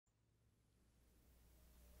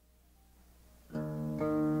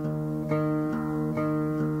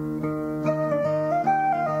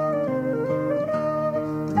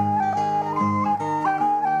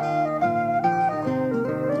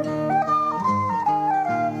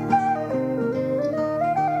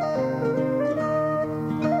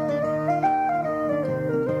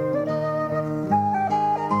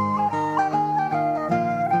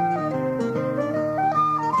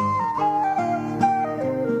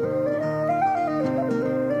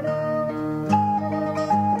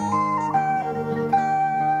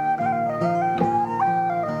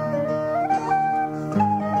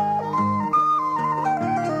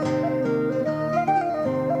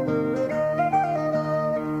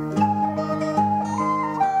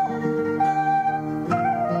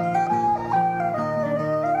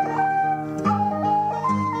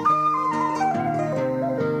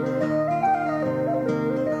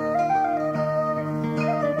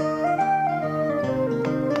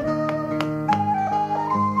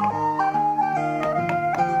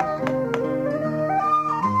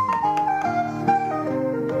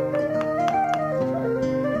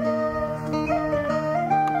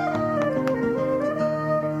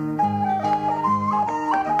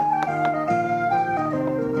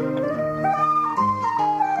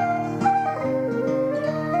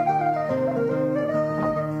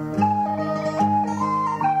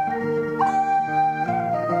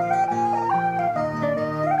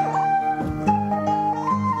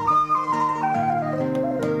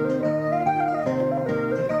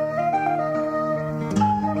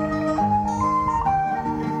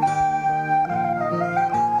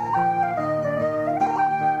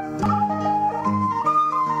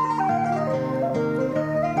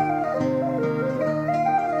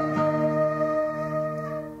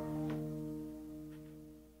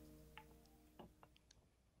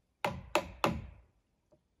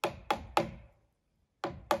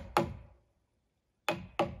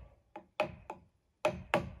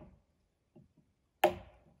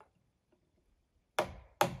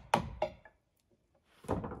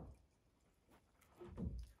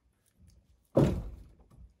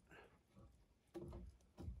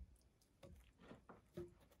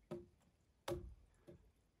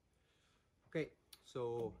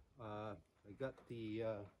So I got the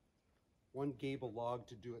one gable log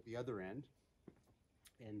to do at the other end,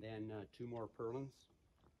 and then 2 more purlins,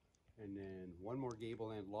 and then 1 more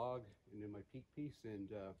gable end log, and then my peak piece. And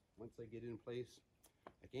once I get it in place,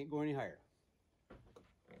 I can't go any higher.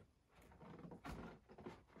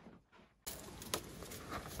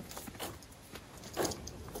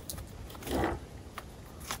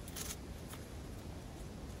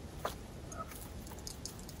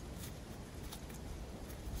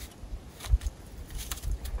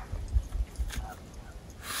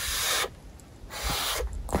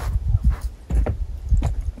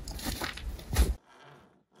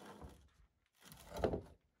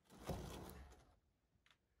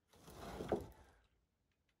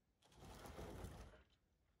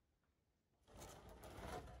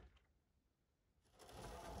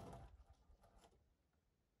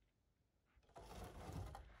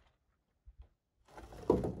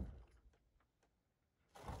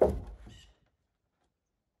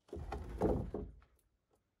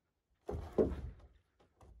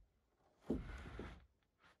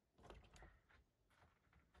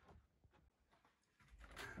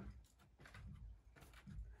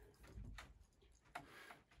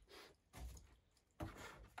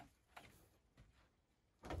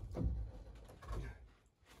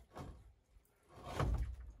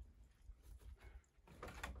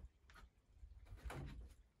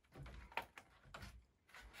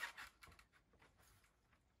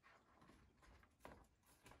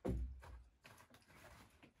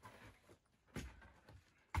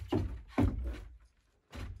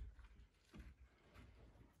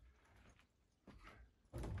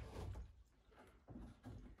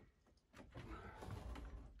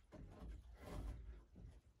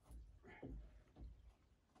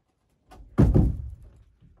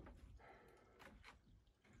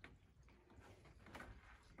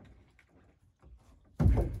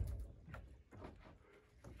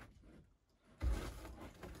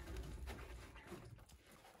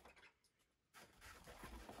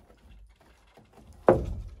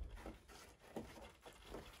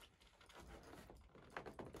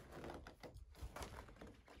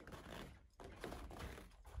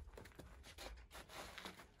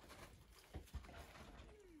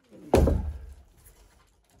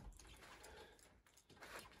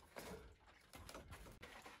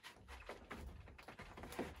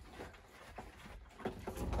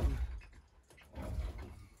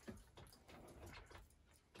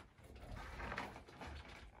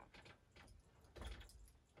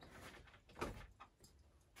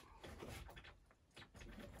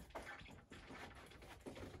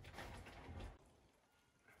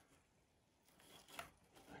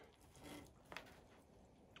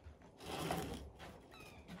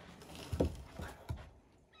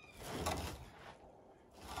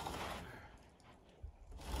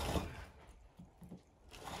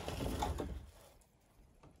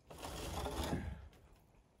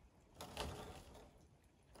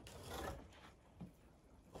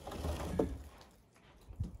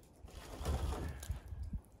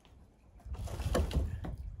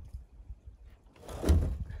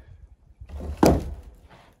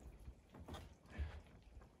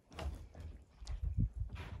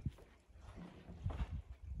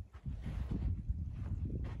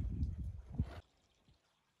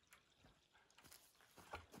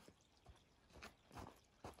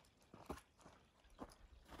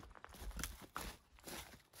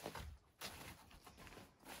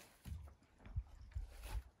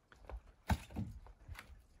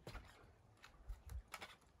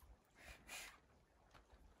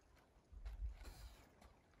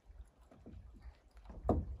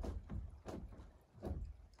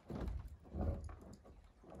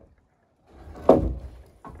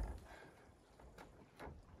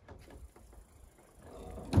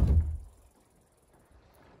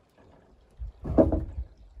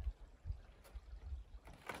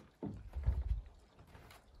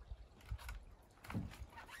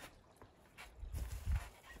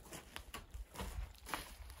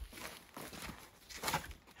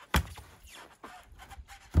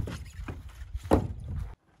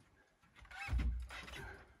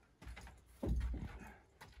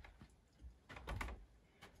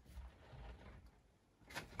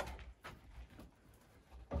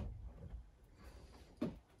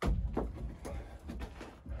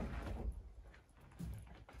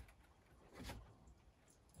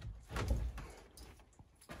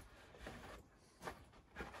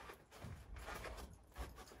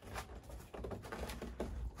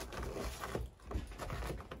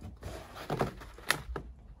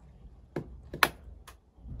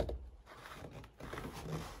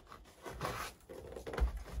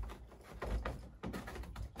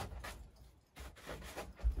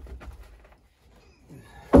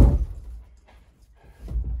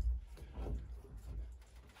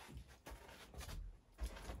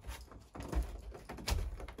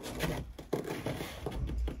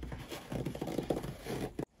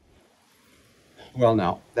 Well,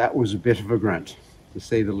 now, that was a bit of a grunt, to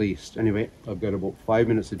say the least. Anyway, I've got about 5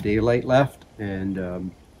 minutes of daylight left,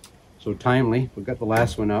 and so timely. We've got the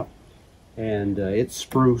last one up, and it's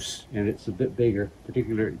spruce, and it's a bit bigger,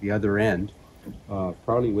 particularly at the other end.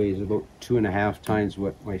 Probably weighs about 2.5 times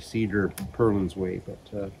what my cedar purlins weigh,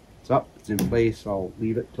 but it's up, it's in place. I'll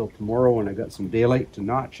leave it till tomorrow when I got some daylight to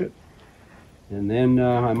notch it. And then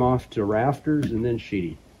I'm off to rafters and then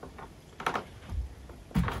sheeting.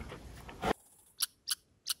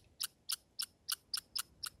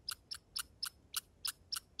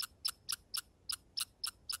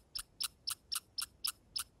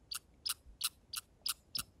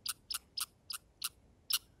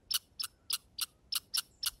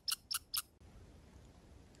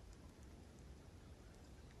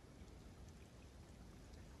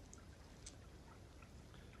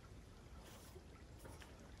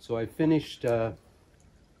 So I finished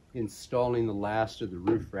installing the last of the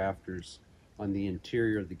roof rafters on the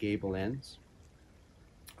interior of the gable ends.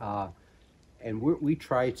 And we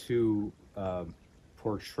try to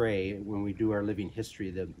portray, when we do our living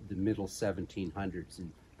history, the middle 1700s,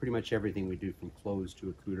 and pretty much everything we do from clothes to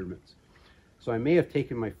accoutrements. So I may have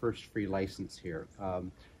taken my first free license here.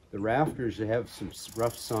 The rafters have some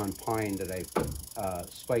rough sawn pine that I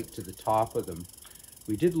spiked to the top of them.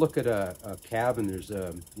 We did look at a cabin. There's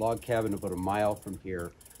a log cabin about a mile from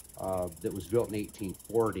here that was built in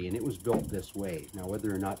 1840, and it was built this way. Now,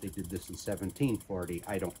 whether or not they did this in 1740,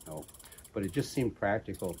 I don't know, but it just seemed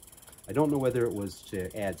practical. I don't know whether it was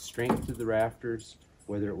to add strength to the rafters,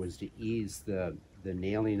 whether it was to ease the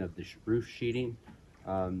nailing of the roof sheeting,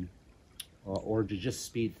 or to just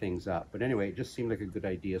speed things up. But anyway, it just seemed like a good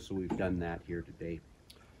idea, so we've done that here today.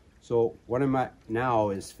 So what I'm at now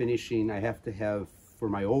is finishing. I have to have, for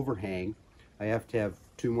my overhang, I have to have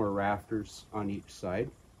 2 more rafters on each side,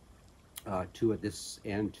 2 at this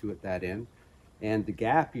end, 2 at that end. And the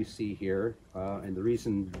gap you see here, and the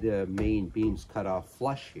reason the main beam's cut off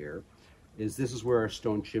flush here, is this is where our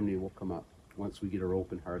stone chimney will come up once we get our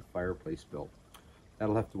open hearth fireplace built.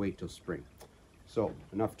 That'll have to wait till spring. So,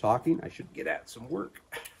 enough talking, I should get at some work.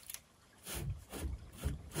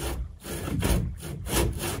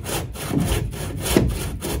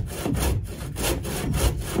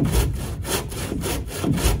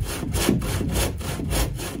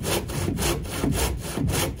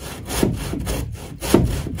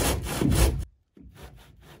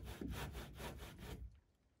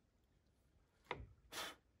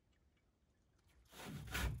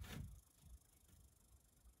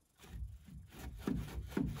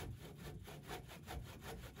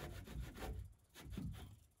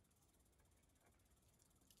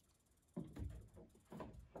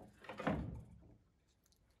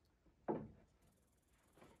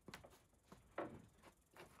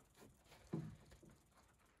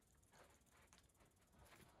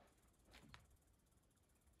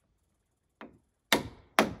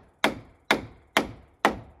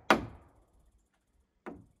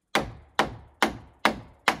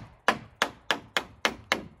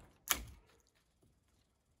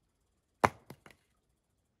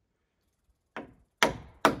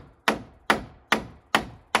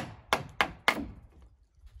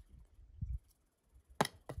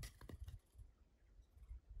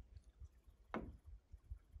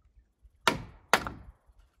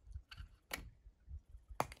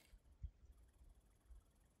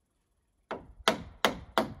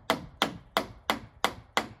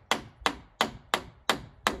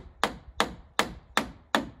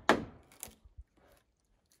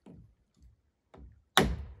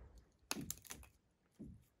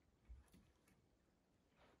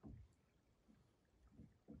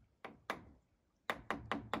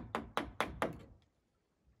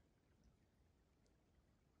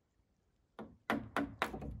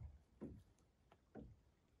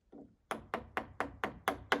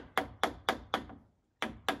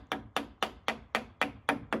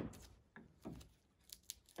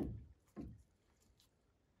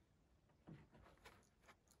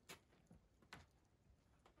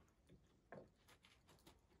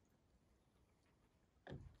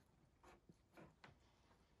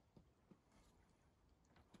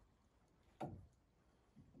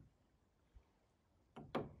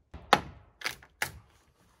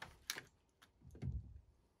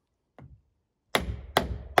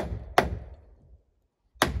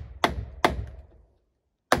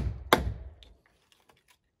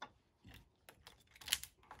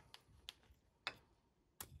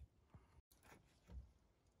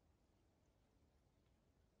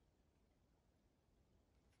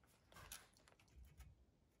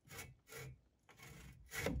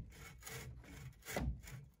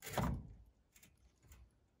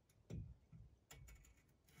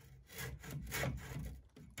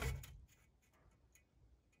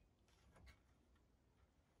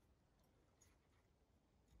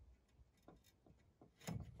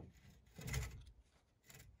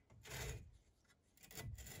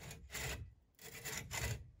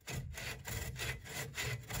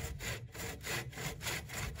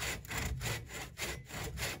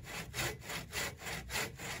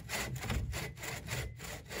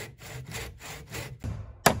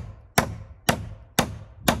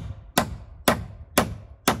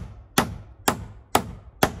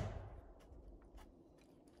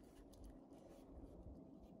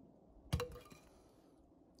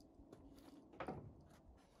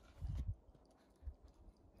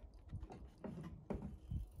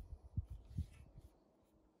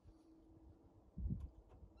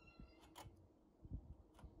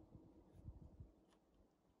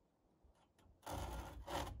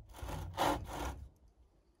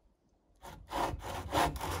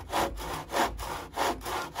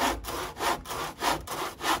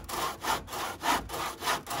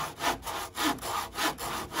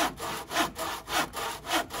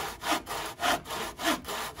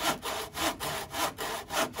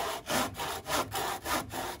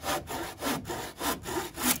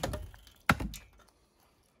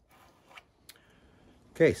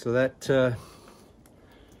 Okay, so that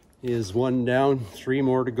is one down, 3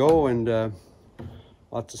 more to go, and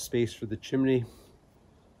lots of space for the chimney.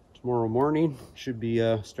 Tomorrow morning should be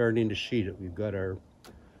starting to sheet it. We've got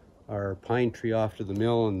our pine tree off to the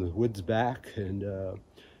mill and the wood's back, and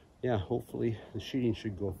yeah, hopefully the sheeting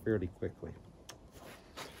should go fairly quickly.